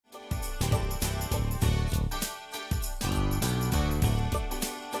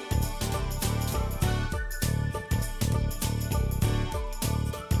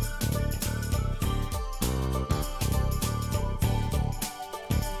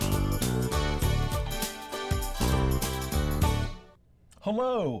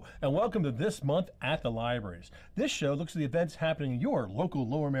Hello, and welcome to This Month at the Libraries. This show looks at the events happening in your local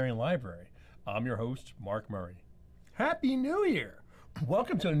Lower Merion Library. I'm your host, Mark Murray. Happy New Year!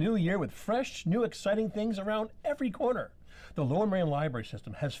 Welcome to a new year with fresh, new, exciting things around every corner. The Lower Merion Library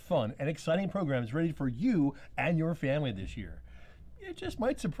System has fun and exciting programs ready for you and your family this year. It just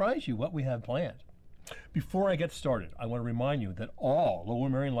might surprise you what we have planned. Before I get started, I want to remind you that all Lower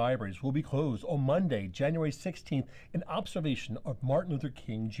Merion libraries will be closed on Monday, January 16th in observation of Martin Luther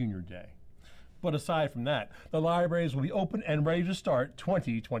King Jr. Day. But aside from that, the libraries will be open and ready to start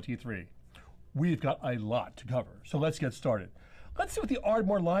 2023. We've got a lot to cover, so let's get started. Let's see what the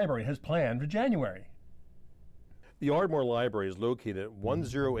Ardmore Library has planned for January. The Ardmore Library is located at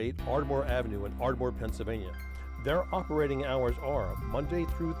 108 Ardmore Avenue in Ardmore, Pennsylvania. Their operating hours are Monday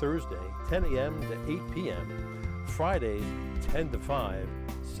through Thursday, 10 a.m. to 8 p.m., Fridays, 10 to 5,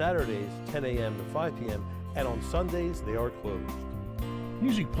 Saturdays, 10 a.m. to 5 p.m., and on Sundays, they are closed.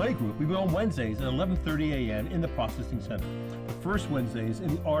 Music Playgroup will be on Wednesdays at 11:30 a.m. in the Processing Center. The first Wednesdays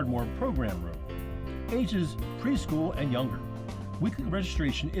in the Ardmore Program Room. Ages preschool and younger. Weekly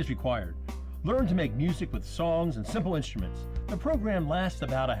registration is required. Learn to make music with songs and simple instruments. The program lasts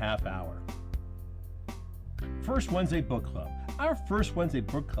about a half hour. First Wednesday Book Club. Our First Wednesday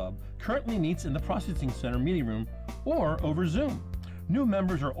Book Club currently meets in the Processing Center meeting room or over Zoom. New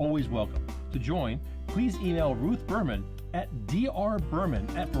members are always welcome. To join, please email Ruth Berman at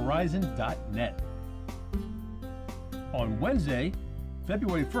drberman@verizon.net. On Wednesday,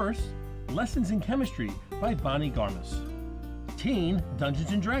 February 1st, Lessons in Chemistry by Bonnie Garmus. Teen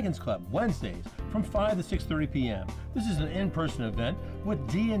Dungeons & Dragons Club, Wednesdays from 5 to 6:30 p.m. This is an in-person event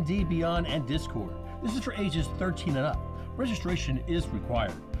with D&D Beyond and Discord. This is for ages 13 and up. Registration is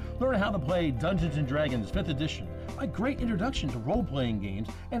required. Learn how to play Dungeons & Dragons 5th edition, a great introduction to role-playing games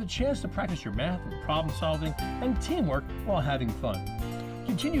and a chance to practice your math and problem solving and teamwork while having fun.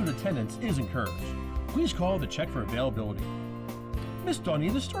 Continued attendance is encouraged. Please call to check for availability. Miss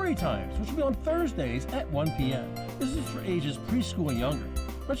Donita's Story Times, which will be on Thursdays at 1 p.m. This is for ages preschool and younger.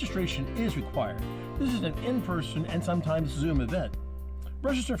 Registration is required. This is an in-person and sometimes Zoom event.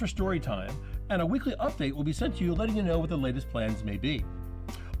 Register for Story Time, and a weekly update will be sent to you letting you know what the latest plans may be.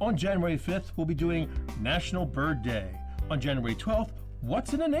 On January 5th, we'll be doing National Bird Day. On January 12th,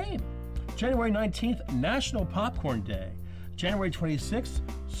 What's in a Name? January 19th, National Popcorn Day. January 26th,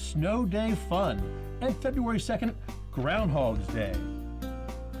 Snow Day Fun. And February 2nd, Groundhog's Day.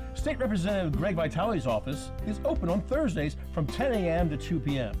 State Representative Greg Vitale's office is open on Thursdays from 10 a.m. to 2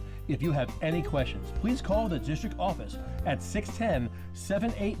 p.m. If you have any questions, please call the district office at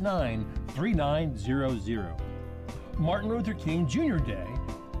 610-789-3900. Martin Luther King Jr. Day.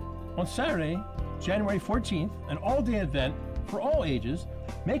 On Saturday, January 14th, an all-day event for all ages.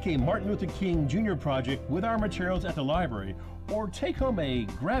 Make a Martin Luther King Jr. project with our materials at the library, or take home a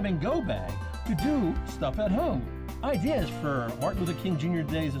grab-and-go bag to do stuff at home. Ideas for Martin Luther King Jr.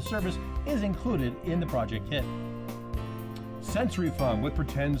 Days of Service is included in the project kit. Sensory Fun with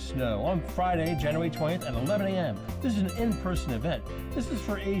Pretend Snow on Friday, January 20th at 11 a.m. This is an in-person event. This is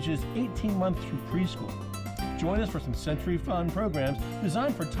for ages 18 months through preschool. Join us for some Sensory Fun programs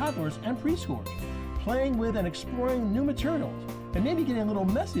designed for toddlers and preschoolers, playing with and exploring new materials, and maybe getting a little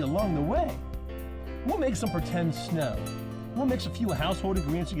messy along the way. We'll make some pretend snow. We'll mix a few household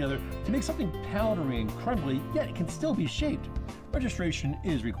ingredients together to make something powdery and crumbly, yet it can still be shaped. Registration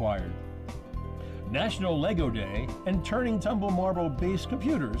is required. National Lego Day and Turning Tumble Marble-based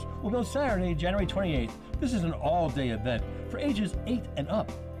computers will be on Saturday, January 28th. This is an all-day event for ages 8 and up.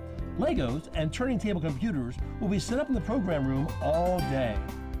 Legos and turning table computers will be set up in the program room all day.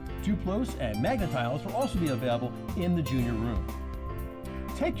 Duplos and Magnetiles will also be available in the junior room.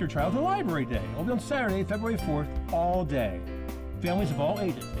 Take your child to Library Day. It will be on Saturday, February 4th, all day. Families of all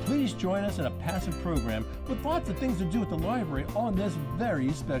ages, please join us in a passive program with lots of things to do at the library on this very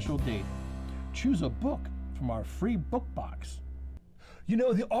special date. Choose a book from our free book box. You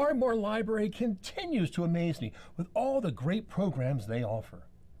know, the Ardmore Library continues to amaze me with all the great programs they offer.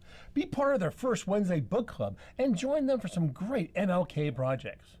 Be part of their First Wednesday Book Club and join them for some great MLK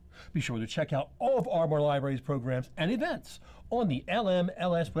projects. Be sure to check out all of Ardmore Library's programs and events on the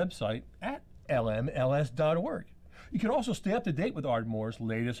LMLS website at lmls.org. You can also stay up to date with Ardmore's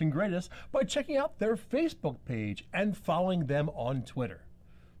latest and greatest by checking out their Facebook page and following them on Twitter.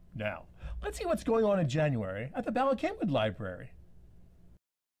 Now, let's see what's going on in January at the Ballard-Kenwood Library.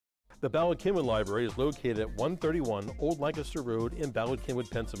 The Ballard-Kenwood Library is located at 131 Old Lancaster Road in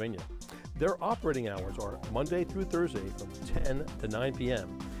Ballard-Kenwood, Pennsylvania. Their operating hours are Monday through Thursday from 10 to 9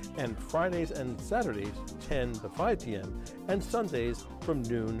 p.m. and Fridays and Saturdays 10 to 5 p.m. and Sundays from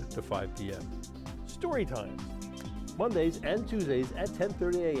noon to 5 p.m. Story times. Mondays and Tuesdays at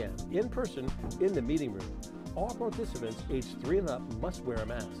 10:30 a.m. in person in the meeting room. All participants aged 3 and up must wear a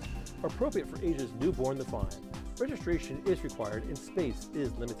mask. Appropriate for ages newborn to 5. Registration is required and space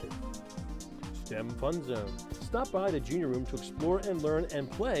is limited. STEM Fun Zone. Stop by the junior room to explore and learn and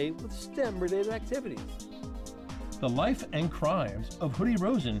play with STEM-related activities. The Life and Crimes of Hoodie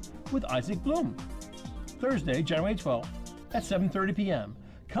Rosen with Isaac Bloom. Thursday, January 12th at 7:30 p.m.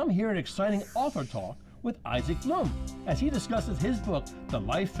 Come hear an exciting author talk with Isaac Bloom as he discusses his book, The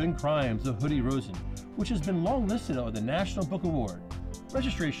Life and Crimes of Hoodie Rosen, which has been long listed on the National Book Award.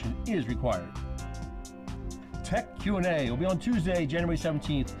 Registration is required. Tech Q&A will be on Tuesday, January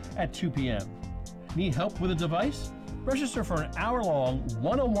 17th at 2 p.m. Need help with a device? Register for an hour-long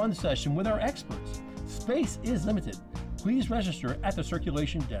one-on-one session with our experts. Space is limited. Please register at the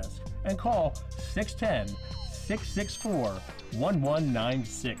circulation desk and call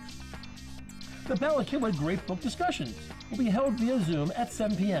 610-664-1196. The Bella Kidwood Great Book Discussions will be held via Zoom at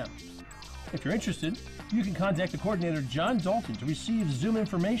 7 p.m. If you're interested, you can contact the coordinator, John Dalton, to receive Zoom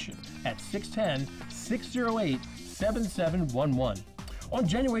information at 610-608-7711. On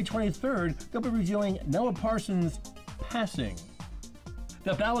January 23rd, they'll be reviewing Noah Parsons' Passing.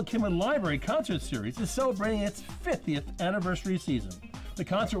 The Bella Kidwood Library Concert Series is celebrating its 50th anniversary season. The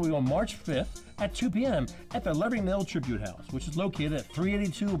concert will be on March 5th at 2 p.m. at the Levering Mill Tribute House, which is located at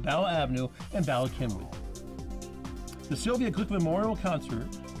 382 Bala Avenue in Bala Kidwood. The Sylvia Glick Memorial Concert,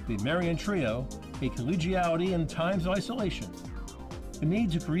 the Marian Trio, a collegiality in times of isolation. The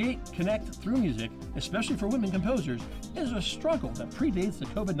need to create, connect through music, especially for women composers, is a struggle that predates the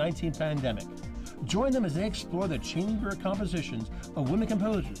COVID-19 pandemic. Join them as they explore the chamber compositions of women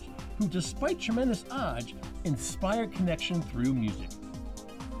composers who, despite tremendous odds, inspire connection through music.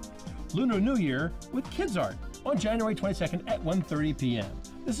 Lunar New Year with Kids Art on January 22nd at 1:30 p.m.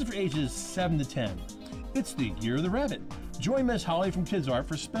 This is for ages 7 to 10. It's the Year of the Rabbit. Join Miss Holly from Kids Art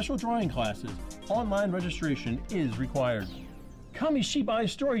for special drawing classes. Online registration is required. Kamishibai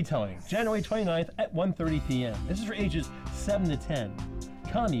Storytelling, January 29th at 1:30 p.m. This is for ages 7 to 10.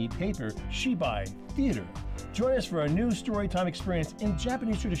 Kami, paper, Shibai, theater. Join us for a new storytime experience in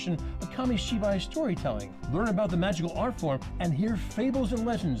Japanese tradition of Kamishibai storytelling. Learn about the magical art form and hear fables and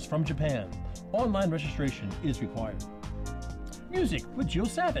legends from Japan. Online registration is required. Music with Jill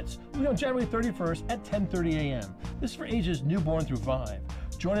Savitz will be on January 31st at 10:30 a.m. This is for ages newborn through 5.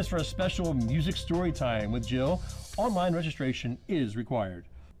 Join us for a special music story time with Jill. Online registration is required.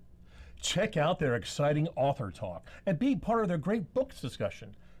 Check out their exciting author talk and be part of their great books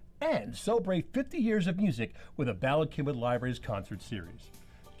discussion. And celebrate 50 years of music with the Bala Kidwood Library's concert series.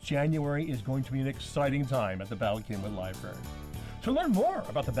 January is going to be an exciting time at the Bala Kidwood Library. To learn more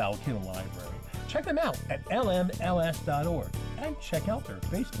about the Bala Kidwood Library, check them out at lmls.org and check out their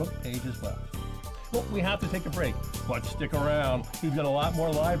Facebook page as well. Well, we have to take a break, but stick around. We've got a lot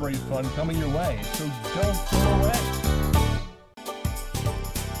more library fun coming your way, so don't go away.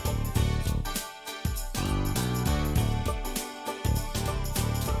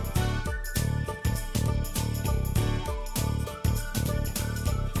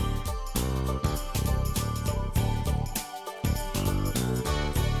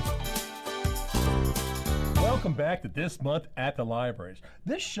 Welcome back to This Month at the Libraries.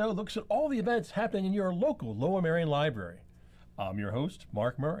 This show looks at all the events happening in your local Lower Merion Library. I'm your host,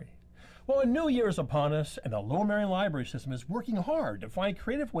 Mark Murray. Well, a new year is upon us, and the Lower Merion Library System is working hard to find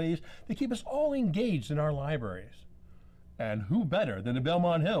creative ways to keep us all engaged in our libraries. And who better than the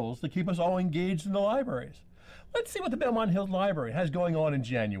Belmont Hills to keep us all engaged in the libraries? Let's see what the Belmont Hills Library has going on in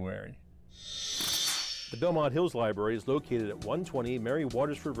January. The Belmont Hills Library is located at 120 Mary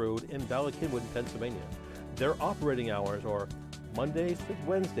Watersford Road in Bala Kidwood, Pennsylvania. Their operating hours are Mondays to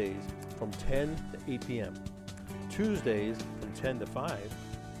Wednesdays from 10 to 8 p.m., Tuesdays from 10 to 5,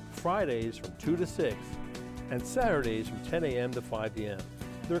 Fridays from 2 to 6, and Saturdays from 10 a.m. to 5 p.m.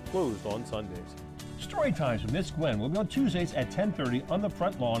 They're closed on Sundays. Story times with Miss Gwen will be on Tuesdays at 10:30 on the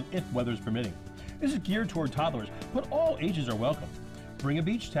front lawn if weather's permitting. This is geared toward toddlers, but all ages are welcome. Bring a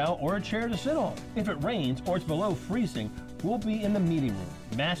beach towel or a chair to sit on. If it rains or it's below freezing, we'll be in the meeting room.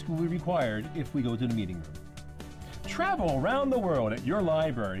 Mask will be required if we go to the meeting room. Travel around the world at your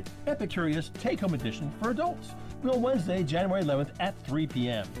library. Epicurious Take-Home Edition for adults. Will Wednesday, January 11th at 3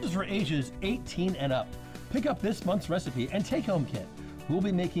 p.m. This is for ages 18 and up. Pick up this month's recipe and take-home kit. We'll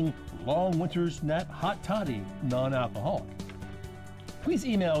be making Long Winter's Nat Hot Toddy non-alcoholic. Please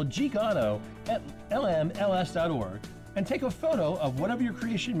email ggato@lmls.org and take a photo of whatever your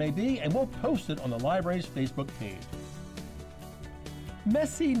creation may be, and we'll post it on the library's Facebook page.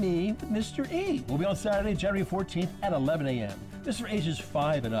 Messy Me with Mr. E will be on Saturday, January 14th at 11 a.m. This is for ages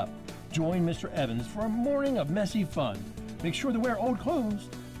 5 and up. Join Mr. Evans for a morning of messy fun. Make sure to wear old clothes.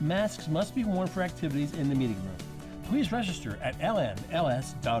 Masks must be worn for activities in the meeting room. Please register at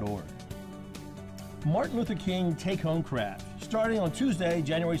lmls.org. Martin Luther King Take-Home Craft, starting on Tuesday,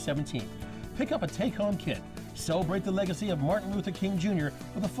 January 17th. Pick up a take-home kit. Celebrate the legacy of Martin Luther King Jr.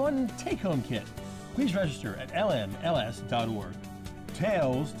 with a fun take-home kit. Please register at lmls.org.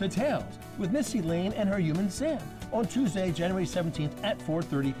 Tales to Tales with Missy Lane and her human Sam on Tuesday, January 17th at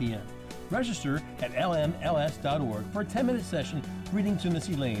 4:30 p.m. Register at lmls.org for a 10-minute session reading to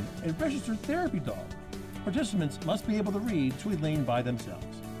Missy Lane, a registered therapy dog. Participants must be able to read to Elaine by themselves.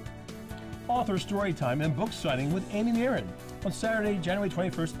 Author Storytime and Book Signing with Amy Nerin on Saturday, January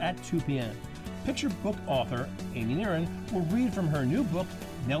 21st at 2 p.m. Picture book author Amy Nerin will read from her new book,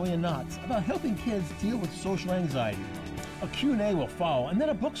 Nellie and Knots, about helping kids deal with social anxiety. A Q&A will follow, and then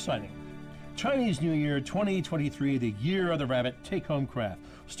a book signing. Chinese New Year 2023, the Year of the Rabbit Take-Home Craft,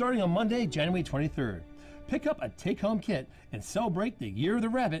 starting on Monday, January 23rd. Pick up a take-home kit and celebrate the Year of the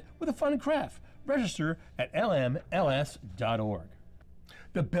Rabbit with a fun craft. Register at lmls.org.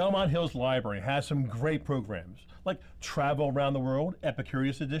 The Belmont Hills Library has some great programs, like Travel Around the World,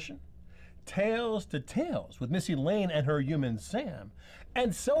 Epicurious Edition, Tales to Tales with Missy Lane and her human Sam,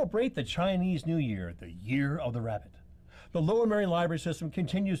 and celebrate the Chinese New Year, the Year of the Rabbit. The Lower Merion Library System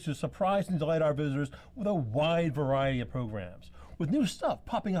continues to surprise and delight our visitors with a wide variety of programs, with new stuff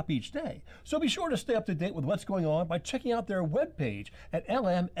popping up each day. So be sure to stay up to date with what's going on by checking out their webpage at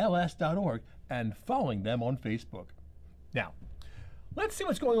lmls.org and following them on Facebook. Now, let's see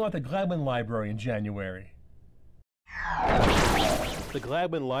what's going on at the Gladwin Library in January. The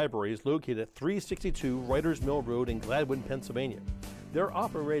Gladwin Library is located at 362 Writers Mill Road in Gladwin, Pennsylvania. Their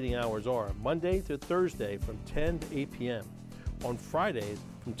operating hours are Monday to Thursday from 10 to 8 p.m., on Fridays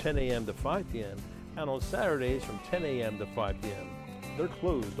from 10 a.m. to 5 p.m., and on Saturdays from 10 a.m. to 5 p.m. They're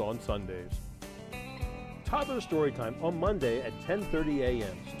closed on Sundays. Toddler Storytime on Monday at 10:30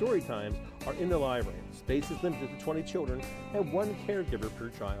 a.m. Story times are in the library. Space is limited to 20 children and one caregiver per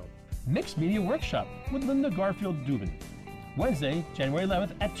child. Mixed Media Workshop with Linda Garfield Dubin. Wednesday, January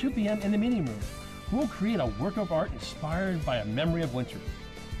 11th at 2 p.m. in the meeting room. We'll create a work of art inspired by a memory of winter.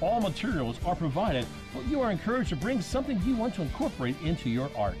 All materials are provided, but you are encouraged to bring something you want to incorporate into your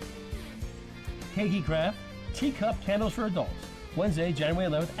art. Hagee Craft, Teacup Candles for Adults. Wednesday, January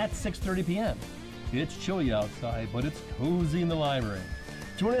 11th at 6:30 p.m. It's chilly outside, but it's cozy in the library.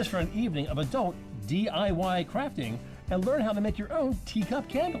 Join us for an evening of adult DIY crafting and learn how to make your own teacup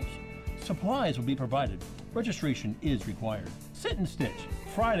candles. Supplies will be provided. Registration is required. Sit and Stitch,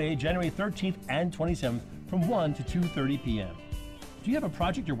 Friday, January 13th and 27th from 1 to 2:30 p.m. Do you have a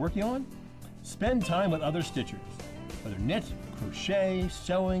project you're working on? Spend time with other stitchers, whether knit, crochet,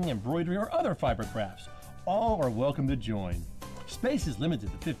 sewing, embroidery, or other fiber crafts. All are welcome to join. Space is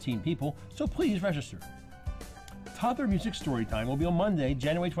limited to 15 people, so please register. Toddler Music Storytime will be on Monday,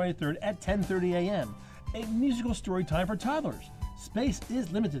 January 23rd at 10:30 a.m. A musical story time for toddlers. Space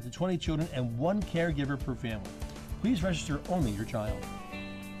is limited to 20 children and one caregiver per family. Please register only your child.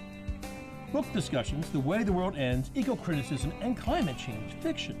 Book discussions, The Way the World Ends, Eco-Criticism, and Climate Change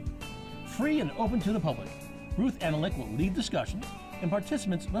Fiction. Free and open to the public. Ruth Annelick will lead discussions, and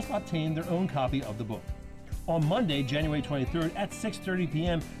participants must obtain their own copy of the book. On Monday, January 23rd at 6:30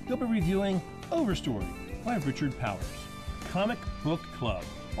 p.m., they'll be reviewing Overstory by Richard Powers. Comic Book Club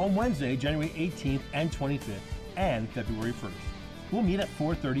on Wednesday, January 18th and 25th, and February 1st. We'll meet at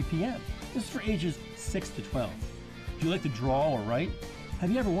 4:30 p.m. This is for ages 6 to 12. Do you like to draw or write?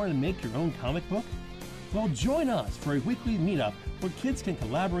 Have you ever wanted to make your own comic book? Well, join us for a weekly meetup where kids can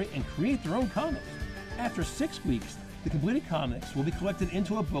collaborate and create their own comics. After 6 weeks, the completed comics will be collected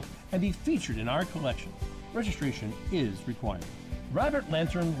into a book and be featured in our collection. Registration is required. Rabbit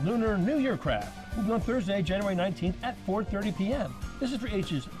Lantern Lunar New Year Craft will be on Thursday, January 19th at 4:30 p.m. This is for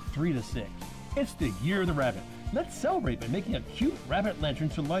ages 3 to 6. It's the Year of the Rabbit. Let's celebrate by making a cute rabbit lantern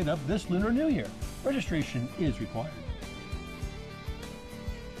to light up this Lunar New Year. Registration is required.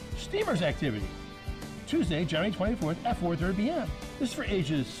 Steamers Activity, Tuesday, January 24th at 4:30 p.m. This is for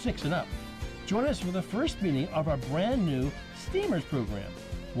ages 6 and up. Join us for the first meeting of our brand new Steamers program.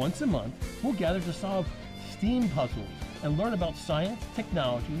 Once a month, we'll gather to solve STEAM puzzles and learn about science,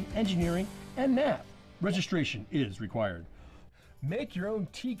 technology, engineering, and math. Registration is required. Make your own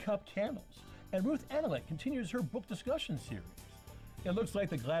teacup candles. And Ruth Annelick continues her book discussion series. It looks like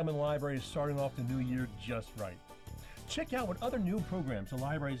the Gladwin Library is starting off the new year just right. Check out what other new programs the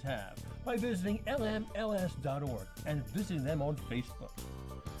libraries have by visiting lmls.org and visiting them on Facebook.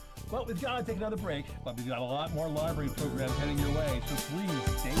 Well, we've got to take another break, but we've got a lot more library programs heading your way, so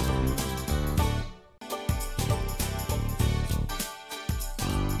please stay tuned.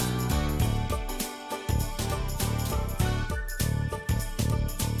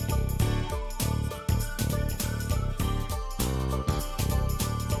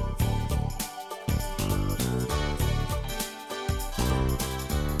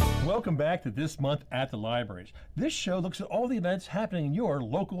 Welcome back to This Month at the Libraries. This show looks at all the events happening in your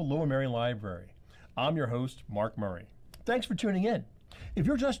local Lower Merion Library. I'm your host, Mark Murray. Thanks for tuning in. If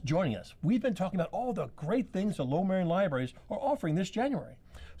you're just joining us, we've been talking about all the great things the Lower Merion Libraries are offering this January,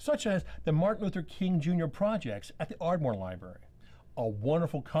 such as the Martin Luther King Jr. projects at the Ardmore Library, a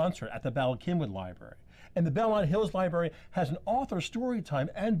wonderful concert at the Ballackinwood Library, and the Belmont Hills Library has an author story time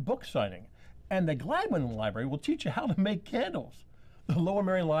and book signing, and the Gladwin Library will teach you how to make candles. The Lower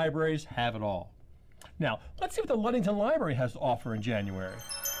Merion Libraries have it all. Now, let's see what the Ludington Library has to offer in January.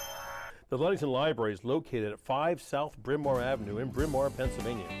 The Ludington Library is located at 5 South Bryn Mawr Avenue in Bryn Mawr,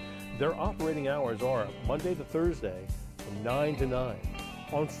 Pennsylvania. Their operating hours are Monday to Thursday from 9 to 9,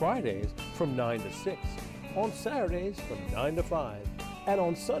 on Fridays from 9 to 6, on Saturdays from 9 to 5, and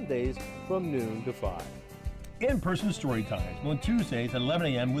on Sundays from noon to 5. In-person story times on Tuesdays at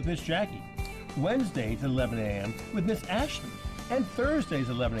 11 a.m. with Miss Jackie, Wednesdays at 11 a.m. with Miss Ashley, and Thursdays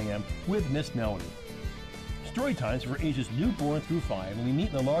at 11 a.m. with Miss Melody. Story times for ages newborn through 5, and we meet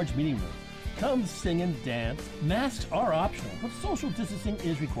in the large meeting room. Come sing and dance. Masks are optional, but social distancing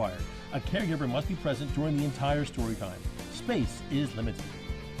is required. A caregiver must be present during the entire story time. Space is limited.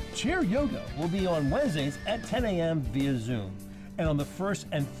 Chair yoga will be on Wednesdays at 10 a.m. via Zoom, and on the first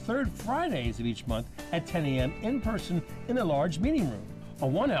and third Fridays of each month at 10 a.m. in person in the large meeting room. A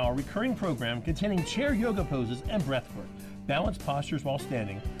 1-hour recurring program containing chair yoga poses and breathwork, balanced postures while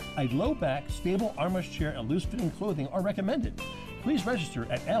standing, a low back, stable armrest chair, and loose fitting clothing are recommended. Please register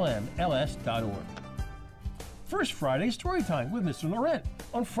at lmls.org. First Friday story time with Mr. Laurent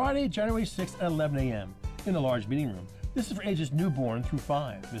on Friday, January 6th at 11 a.m. in the large meeting room. This is for ages newborn through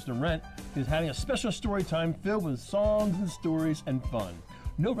 5. Mr. Laurent is having a special story time filled with songs and stories and fun.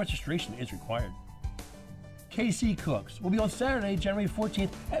 No registration is required. KC Cooks will be on Saturday, January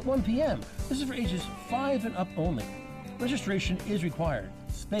 14th at 1 p.m. This is for ages 5 and up only. Registration is required.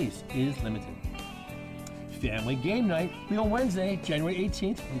 Space is limited. Family Game Night will be on Wednesday, January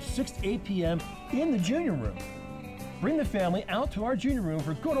 18th from 6 to 8 p.m. in the Junior Room. Bring the family out to our Junior Room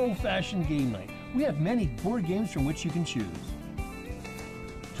for good old-fashioned game night. We have many board games from which you can choose.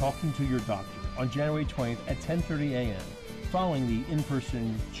 Talking to your doctor on January 20th at 10:30 a.m. following the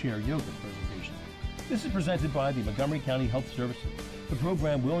in-person chair yoga presentation. This is presented by the Montgomery County Health Services. The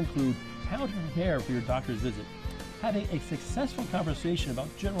program will include how to prepare for your doctor's visit, having a successful conversation about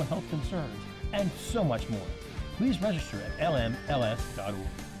general health concerns, and so much more. Please register at lmls.org.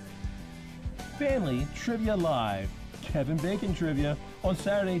 Family Trivia Live, Kevin Bacon Trivia, on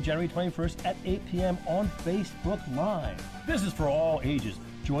Saturday, January 21st at 8 p.m. on Facebook Live. This is for all ages.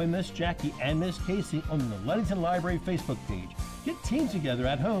 Join Miss Jackie and Miss Casey on the Ludington Library Facebook page. Get teams together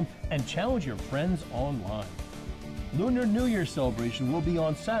at home and challenge your friends online. Lunar New Year celebration will be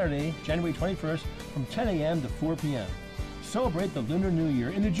on Saturday, January 21st from 10 a.m. to 4 p.m. Celebrate the Lunar New Year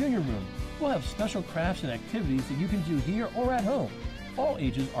in the Junior Room. We'll have special crafts and activities that you can do here or at home. All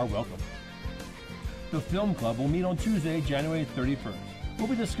ages are welcome. The Film Club will meet on Tuesday, January 31st. We'll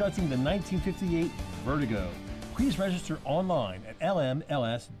be discussing the 1958 Vertigo. Please register online at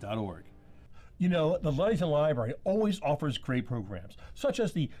lmls.org. You know, the Ludington Library always offers great programs, such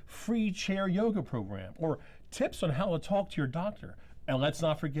as the free chair yoga program or tips on how to talk to your doctor. And let's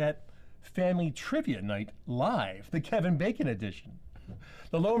not forget Family Trivia Night Live, the Kevin Bacon edition.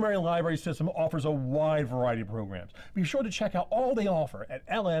 The Lower Merion Library System offers a wide variety of programs. Be sure to check out all they offer at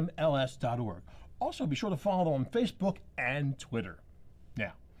lmls.org. Also, be sure to follow them on Facebook and Twitter.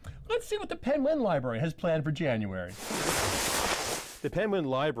 Now, let's see what the Penguin Library has planned for January. The Penguin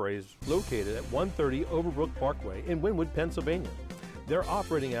Library is located at 130 Overbrook Parkway in Wynwood, Pennsylvania. Their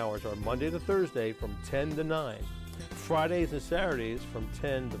operating hours are Monday to Thursday from 10 to 9, Fridays and Saturdays from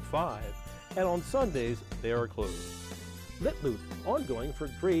 10 to 5, and on Sundays they are closed. LitLoot, ongoing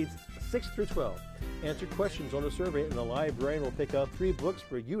for grades 6 through 12. Answer questions on a survey and the librarian will pick out 3 books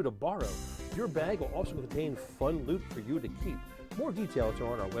for you to borrow. Your bag will also contain fun loot for you to keep. More details are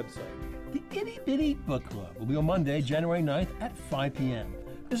on our website. The Itty Bitty Book Club will be on Monday, January 9th at 5 p.m.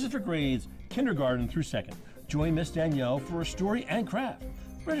 This is for grades kindergarten through 2nd. Join Miss Danielle for a story and craft.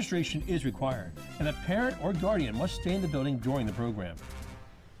 Registration is required, and a parent or guardian must stay in the building during the program.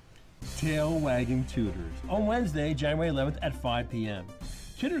 Tail Wagging Tutors on Wednesday, January 11th at 5 p.m.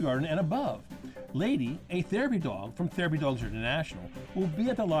 Kindergarten and above. Lady, a therapy dog from Therapy Dogs International, will be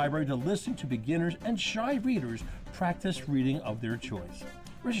at the library to listen to beginners and shy readers practice reading of their choice.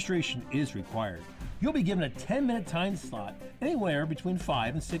 Registration is required. You'll be given a 10-minute time slot anywhere between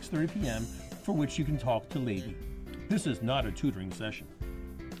 5 and 6:30 p.m. for which you can talk to Lady. This is not a tutoring session.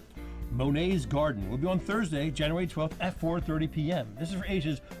 Monet's Garden will be on Thursday, January 12th at 4:30 p.m. This is for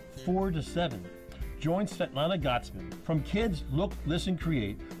ages 4 to 7. Join Svetlana Gotsman from Kids Look, Listen,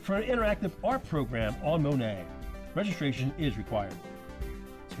 Create for an interactive art program on Monet. Registration is required.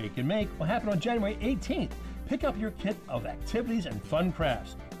 Take and Make will happen on January 18th. Pick up your kit of activities and fun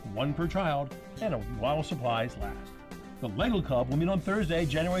crafts, one per child, and while supplies last. The Lego Club will meet on Thursday,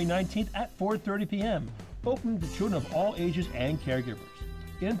 January 19th at 4:30 p.m. Open to children of all ages and caregivers.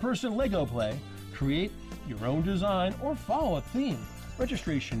 In-person Lego play, create your own design, or follow a theme.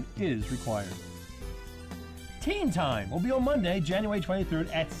 Registration is required. Teen Time will be on Monday, January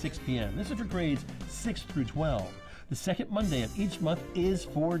 23rd at 6 p.m. This is for grades 6 through 12. The second Monday of each month is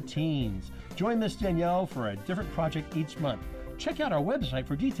for teens. Join Miss Danielle for a different project each month. Check out our website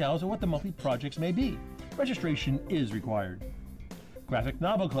for details on what the monthly projects may be. Registration is required. Graphic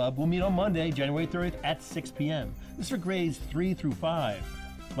Novel Club will meet on Monday, January 30th at 6 p.m. This is for grades 3 through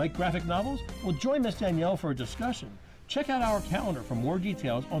 5. Like graphic novels? Well, join Miss Danielle for a discussion. Check out our calendar for more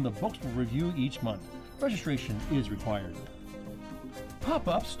details on the books we'll review each month. Registration is required.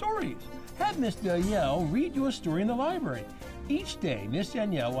 Pop-up stories. Have Miss Danielle read you a story in the library. Each day, Miss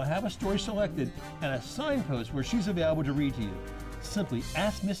Danielle will have a story selected and a signpost where she's available to read to you. Simply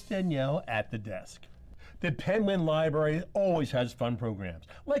ask Miss Danielle at the desk. The Penguin Library always has fun programs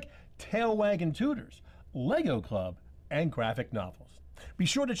like Tail Wagging Tutors, Lego Club, and graphic novels. Be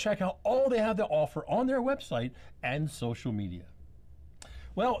sure to check out all they have to offer on their website and social media.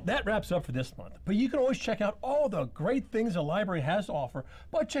 Well, that wraps up for this month, but you can always check out all the great things the library has to offer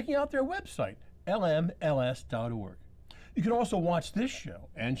by checking out their website, lmls.org. You can also watch this show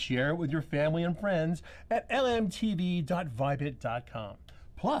and share it with your family and friends at lmtv.vibit.com.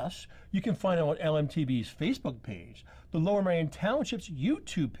 Plus, you can find it on LMTV's Facebook page, the Lower Merion Township's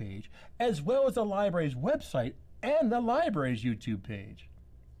YouTube page, as well as the library's website and the library's YouTube page.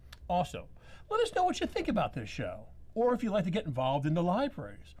 Also, let us know what you think about this show, or if you'd like to get involved in the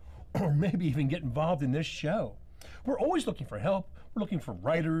libraries, or maybe even get involved in this show. We're always looking for help. We're looking for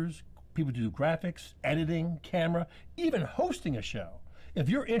writers, people to do graphics, editing, camera, even hosting a show. If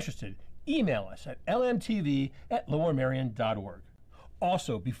you're interested, email us at lmtv@lowermerion.org.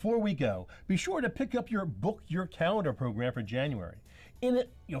 Also, before we go, be sure to pick up your Book Your Calendar program for January. In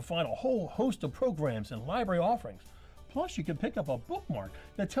it, you'll find a whole host of programs and library offerings. Plus, you can pick up a bookmark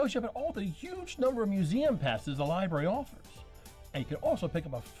that tells you about all the huge number of museum passes the library offers. And you can also pick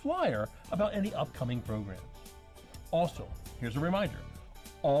up a flyer about any upcoming programs. Also, here's a reminder.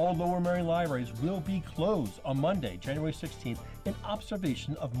 All Lower Merion libraries will be closed on Monday, January 16th, in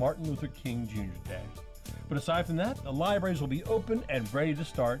observation of Martin Luther King Jr. Day. But aside from that, the libraries will be open and ready to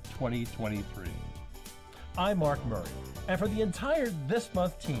start 2023. I'm Mark Murray, and for the entire This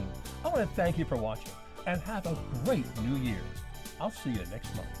Month team, I want to thank you for watching and have a great new year. I'll see you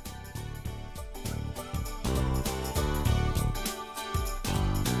next month.